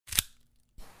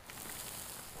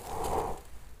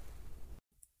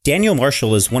Daniel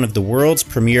Marshall is one of the world's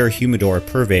premier humidor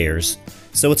purveyors,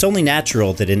 so it's only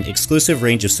natural that an exclusive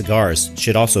range of cigars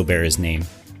should also bear his name.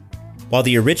 While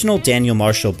the original Daniel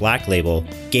Marshall Black Label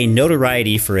gained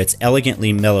notoriety for its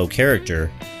elegantly mellow character,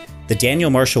 the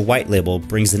Daniel Marshall White Label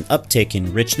brings an uptick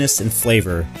in richness and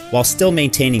flavor while still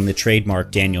maintaining the trademark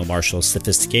Daniel Marshall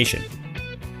sophistication.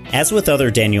 As with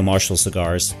other Daniel Marshall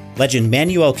cigars, legend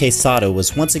Manuel Quesada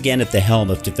was once again at the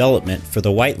helm of development for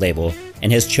the White Label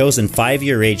and has chosen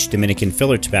 5-year aged Dominican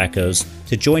filler tobaccos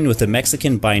to join with a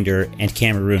Mexican binder and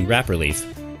Cameroon wrapper leaf.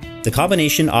 The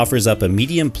combination offers up a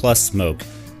medium plus smoke,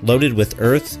 loaded with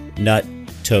earth, nut,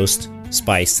 toast,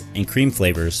 spice, and cream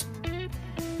flavors.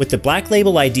 With the Black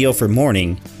Label ideal for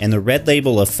morning and the Red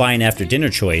Label a fine after dinner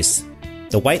choice,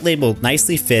 the White Label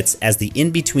nicely fits as the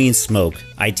in-between smoke,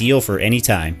 ideal for any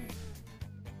time.